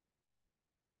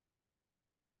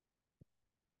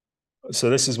 So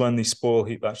this is when the spoil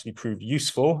heap actually proved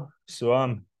useful. So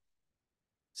I'm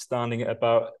standing at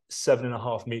about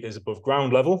 7.5 meters above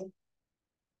ground level.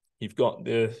 You've got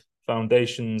the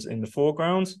foundations in the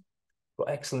foreground, got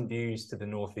excellent views to the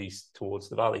northeast towards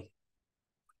the valley.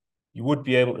 You would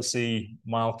be able to see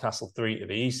Newcastle 3 to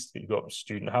the east, but you've got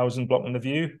student housing blocking the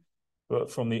view. But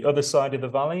from the other side of the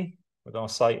valley, with our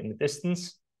site in the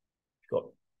distance, you've got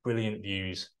brilliant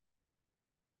views.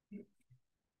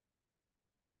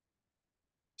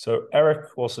 So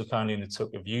Eric also kindly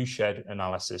undertook a view shed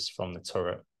analysis from the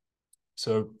turret.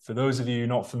 So for those of you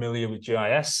not familiar with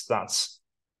GIS, that's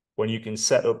when you can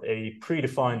set up a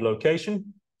predefined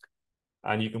location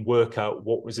and you can work out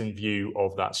what was in view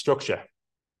of that structure.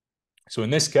 So in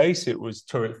this case, it was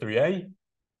turret 3A.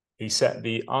 He set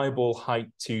the eyeball height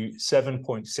to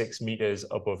 7.6 meters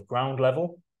above ground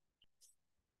level.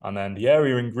 And then the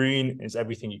area in green is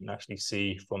everything you can actually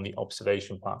see from the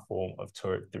observation platform of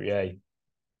turret 3A.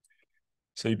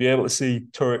 So you'll be able to see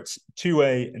turrets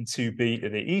 2A and 2B to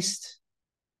the east,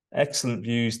 excellent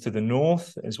views to the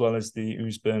north, as well as the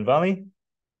Ousburn Valley,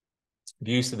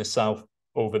 views to the south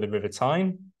over the River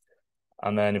Tyne.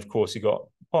 And then, of course, you've got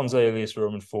Pons Aelius,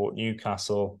 Roman Fort,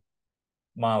 Newcastle,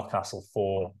 Newcastle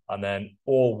 4, and then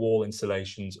all wall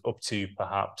installations up to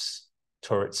perhaps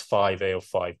turrets 5A or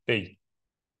 5B.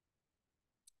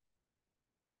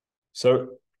 So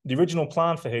the original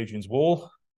plan for Hadrian's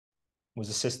Wall was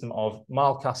a system of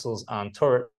Newcastles and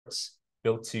turrets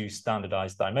built to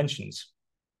standardized dimensions.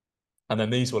 And then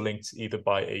these were linked either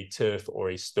by a turf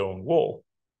or a stone wall,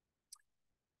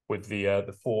 with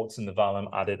the forts and the vallum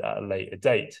added at a later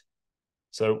date.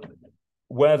 So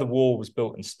where the wall was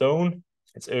built in stone,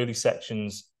 its early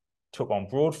sections took on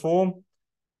broad form,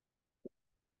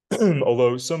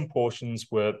 although some portions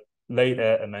were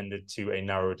later amended to a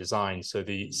narrow design. So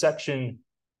the section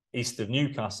east of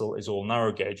Newcastle is all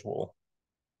narrow gauge wall.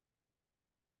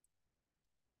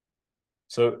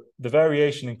 So the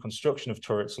variation in construction of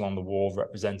turrets along the wall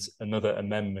represents another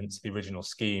amendment to the original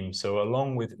scheme. So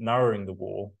along with narrowing the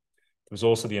wall, there was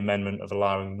also the amendment of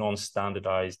allowing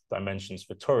non-standardized dimensions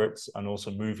for turrets and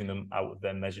also moving them out of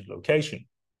their measured location.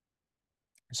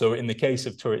 So in the case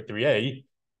of turret 3A,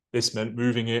 this meant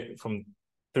moving it from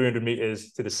 300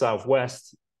 meters to the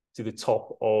southwest to the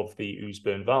top of the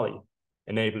Ousburn Valley,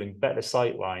 enabling better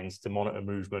sight lines to monitor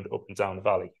movement up and down the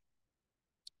valley.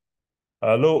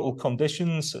 Local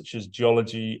conditions such as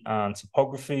geology and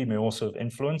topography may also have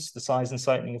influenced the size and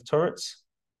sighting of turrets.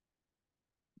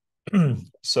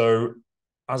 So,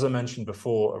 as I mentioned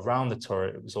before, around the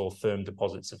turret, it was all firm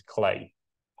deposits of clay.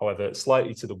 However,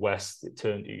 slightly to the west, it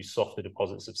turned to softer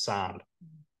deposits of sand.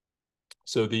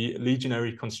 So the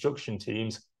legionary construction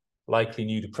teams likely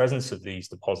knew the presence of these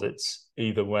deposits,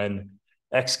 either when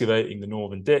excavating the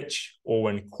northern ditch or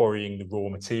when quarrying the raw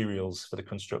materials for the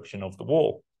construction of the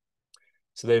wall.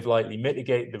 So they've likely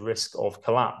mitigated the risk of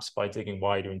collapse by digging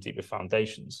wider and deeper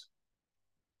foundations.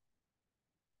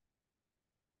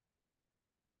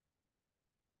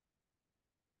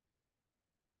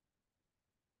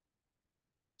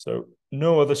 So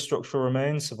no other structural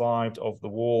remains survived of the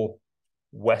wall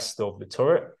west of the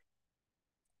turret.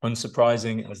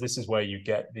 Unsurprising, as this is where you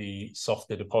get the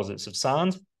softer deposits of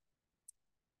sand.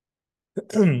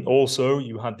 Also,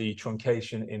 you had the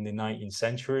truncation in the 19th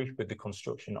century with the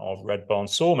construction of Red Barn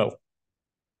Sawmill.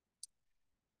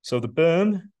 So the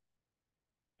berm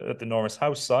at the Norris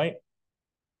House site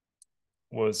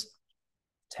was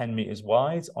 10 meters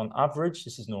wide. On average,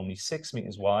 this is normally 6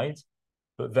 meters wide,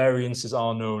 but variances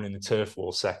are known in the turf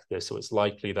wall sector, so it's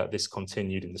likely that this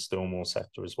continued in the stone wall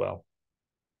sector as well.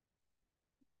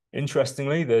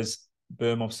 Interestingly, there's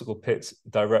berm obstacle pits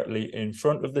directly in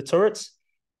front of the turrets,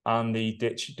 and the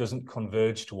ditch doesn't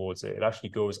converge towards it. It actually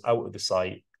goes out of the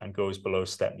site and goes below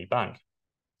Stepney Bank.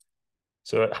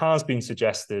 So it has been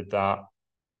suggested that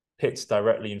pits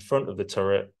directly in front of the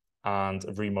turret and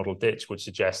a remodeled ditch would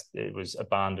suggest it was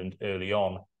abandoned early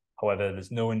on. However,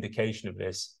 there's no indication of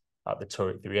this at the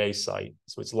turret 3A site,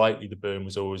 so it's likely the berm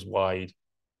was always wide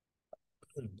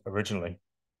originally.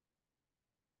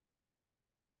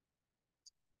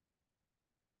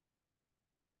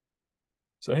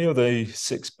 So here are the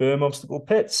 6 berm obstacle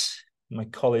pits, my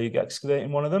colleague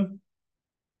excavating one of them.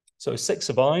 So 6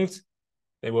 survived.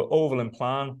 They were oval in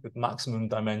plan with maximum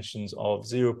dimensions of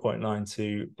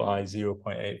 0.92 by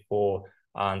 0.84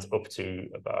 and up to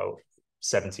about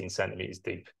 17 centimeters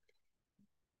deep.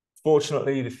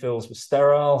 Fortunately, the fills were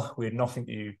sterile. We had nothing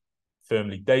to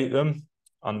firmly date them,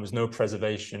 and there was no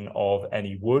preservation of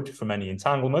any wood from any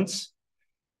entanglements.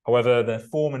 However, their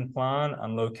form and plan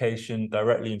and location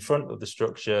directly in front of the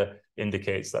structure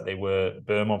indicates that they were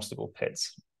berm obstacle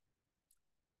pits.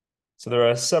 So there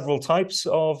are several types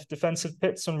of defensive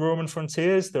pits on Roman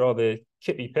frontiers. There are the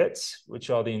kippy pits, which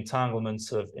are the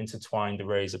entanglements of intertwined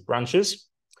arrays of branches.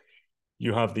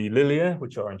 You have the lilia,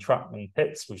 which are entrapment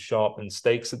pits with sharpened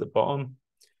stakes at the bottom.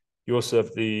 You also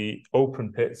have the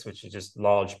open pits, which are just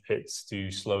large pits to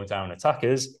slow down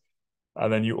attackers.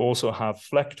 And then you also have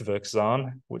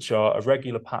Flechtwerkzahn, which are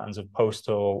irregular patterns of post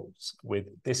holes with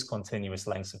discontinuous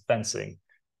lengths of fencing.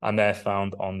 And they're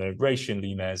found on the Rhaetian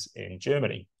limes in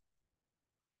Germany.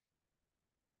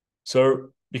 So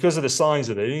because of the size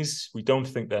of these, we don't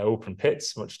think they're open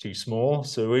pits, much too small.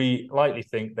 So we likely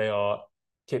think they are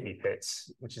kippy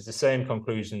pits, which is the same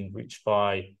conclusion reached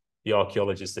by the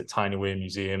archaeologists at Tyne-Wear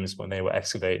museums when they were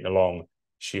excavating along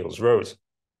Shields Road.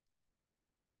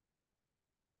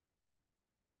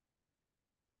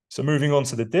 So moving on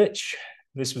to the ditch,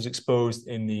 this was exposed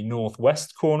in the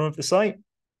northwest corner of the site.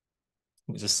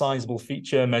 It was a sizable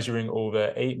feature measuring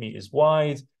over 8 meters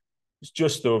wide. It was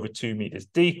just over 2 meters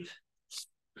deep.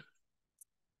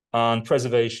 And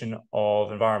preservation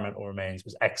of environmental remains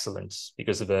was excellent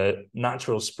because of a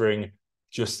natural spring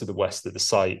just to the west of the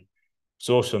site.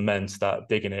 It also meant that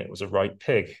digging it was a right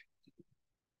pig.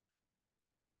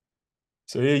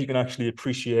 So here you can actually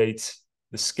appreciate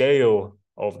the scale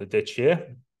of the ditch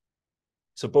here.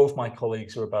 So both my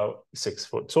colleagues are about 6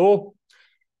 foot tall.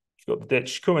 You've got the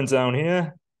ditch coming down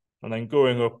here and then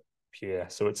going up here.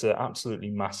 So it's an absolutely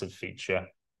massive feature.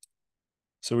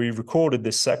 So we recorded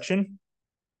this section,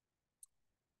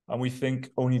 and we think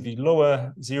only the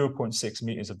lower 0.6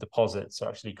 meters of deposits are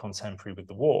actually contemporary with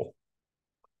the wall.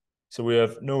 So we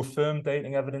have no firm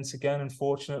dating evidence again,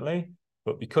 unfortunately,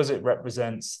 but because it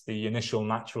represents the initial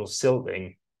natural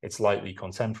silting, it's likely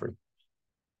contemporary.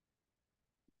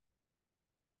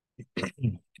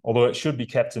 Although it should be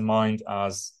kept in mind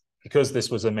as, because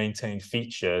this was a maintained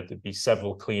feature, there'd be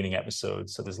several cleaning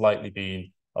episodes, so there's likely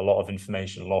been a lot of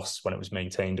information lost when it was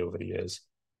maintained over the years.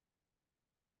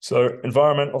 So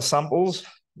environmental samples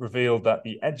revealed that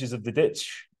the edges of the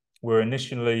ditch were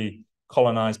initially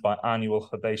colonized by annual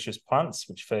herbaceous plants,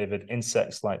 which favored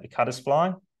insects like the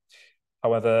caddisfly.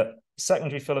 However,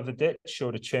 secondary fill of the ditch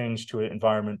showed a change to an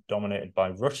environment dominated by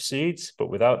rush seeds, but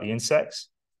without the insects.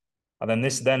 And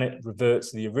then it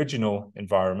reverts to the original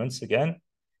environment again,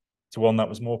 to one that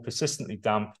was more persistently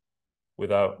damp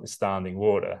without the standing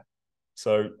water.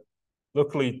 So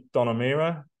luckily, Don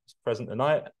O'Meara is present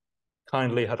tonight,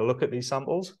 kindly had a look at these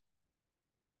samples.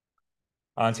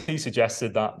 And he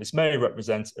suggested that this may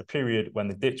represent a period when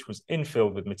the ditch was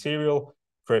infilled with material,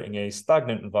 creating a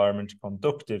stagnant environment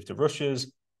conducive to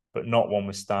rushes, but not one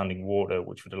with standing water,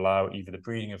 which would allow either the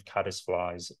breeding of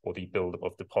caddisflies or the buildup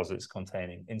of deposits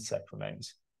containing insect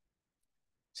remains.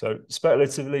 So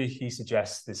speculatively, he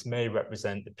suggests this may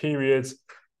represent the period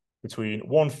between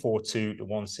 142 to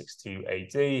 162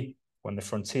 AD, when the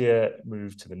frontier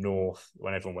moved to the north,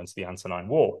 when everyone went to the Antonine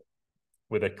War,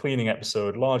 with a cleaning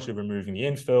episode largely removing the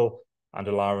infill and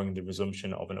allowing the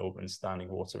resumption of an open standing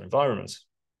water environment.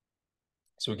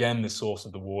 So again, the source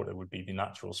of the water would be the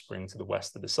natural spring to the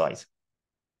west of the site.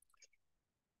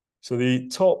 So the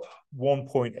top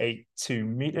 1.82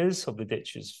 meters of the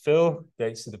ditch's fill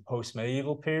dates to the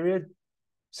post-medieval period.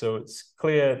 So it's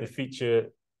clear the feature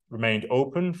remained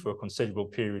open for a considerable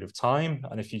period of time.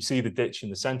 And if you see the ditch in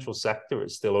the central sector,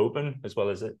 it's still open, as well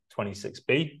as at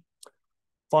 26B.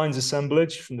 Finds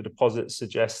assemblage from the deposit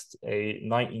suggests a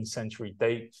 19th century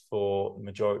date for the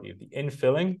majority of the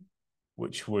infilling,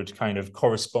 which would kind of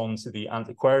correspond to the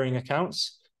antiquarian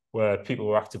accounts, where people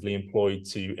were actively employed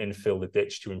to infill the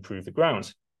ditch to improve the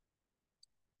ground.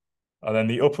 And then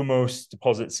the uppermost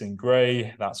deposits in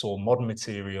grey, that's all modern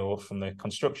material from the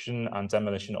construction and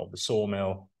demolition of the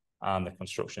sawmill and the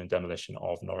construction and demolition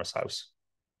of Norris House.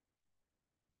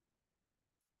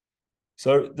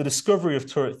 So the discovery of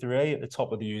Turret 3A at the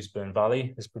top of the Useburn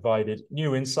Valley has provided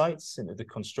new insights into the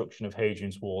construction of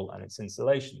Hadrian's Wall and its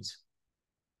installations.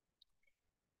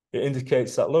 It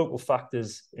indicates that local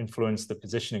factors influence the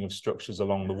positioning of structures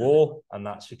along the wall and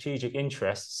that strategic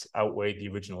interests outweigh the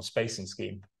original spacing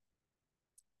scheme.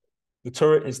 The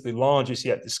turret is the largest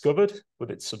yet discovered,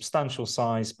 with its substantial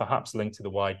size perhaps linked to the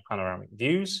wide panoramic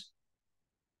views,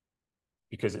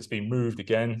 because it's been moved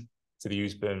again to the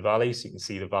Useburn Valley, so you can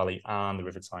see the valley and the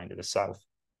River Tyne to the south.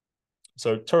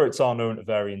 So turrets are known to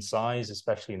vary in size,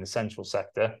 especially in the central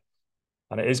sector,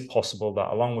 and it is possible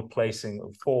that along with placing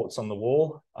of forts on the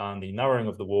wall and the narrowing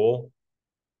of the wall,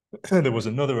 there was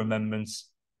another amendment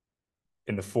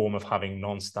in the form of having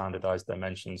non-standardized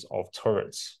dimensions of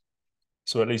turrets.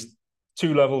 So at least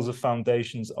 2 levels of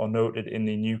foundations are noted in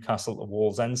the Newcastle to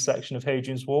Wall's End section of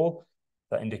Hadrian's Wall.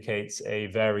 That indicates a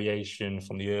variation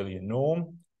from the earlier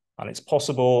norm, and it's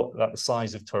possible that the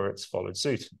size of turrets followed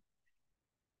suit.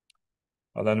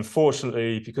 And then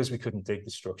unfortunately, because we couldn't dig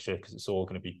the structure, because it's all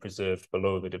going to be preserved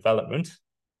below the development,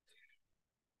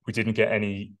 we didn't get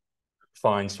any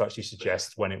finds to actually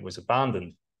suggest when it was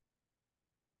abandoned.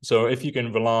 So if you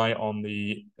can rely on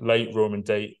the late Roman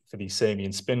date for the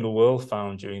Samian spindle whorl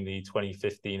found during the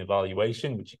 2015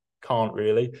 evaluation, which you can't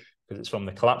really, because it's from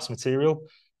the collapsed material,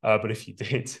 but if you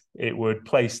did, it would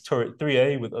place turret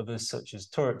 3A with others such as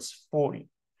turrets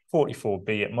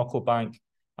 44B at Mucklebank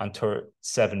and turret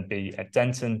 7B at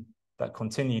Denton that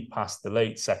continued past the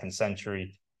late 2nd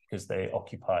century because they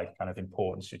occupied kind of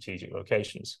important strategic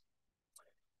locations.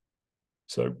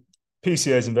 So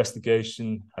PCA's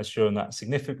investigation has shown that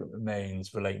significant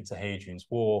remains relating to Hadrian's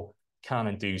Wall can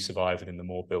and do survive within the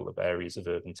more built-up areas of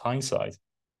urban Tyneside.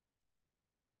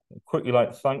 I'd quickly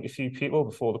like to thank a few people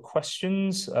before the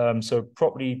questions. So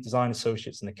Property Design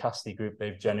Associates and the Cassidy Group,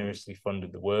 they've generously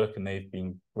funded the work and they've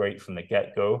been great from the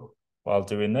get-go while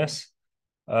doing this.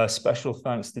 Special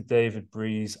thanks to David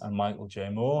Breeze and Michael J.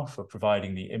 Moore for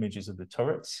providing the images of the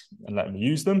turrets and letting me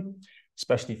use them,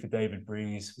 especially for David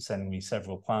Breeze for sending me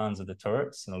several plans of the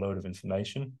turrets and a load of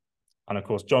information. And of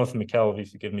course, Jonathan McKelvey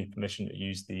for giving me permission to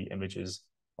use the images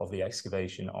of the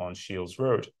excavation on Shields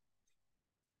Road.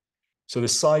 So the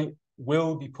site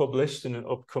will be published in an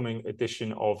upcoming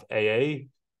edition of AA,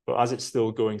 but as it's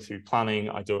still going through planning,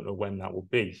 I don't know when that will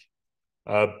be.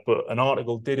 But an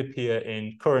article did appear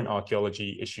in Current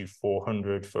Archaeology issue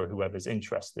 400 for whoever's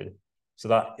interested. So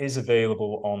that is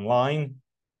available online,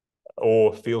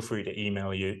 or feel free to email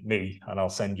me and I'll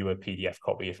send you a PDF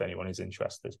copy if anyone is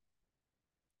interested.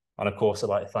 And of course, I'd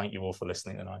like to thank you all for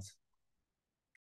listening tonight.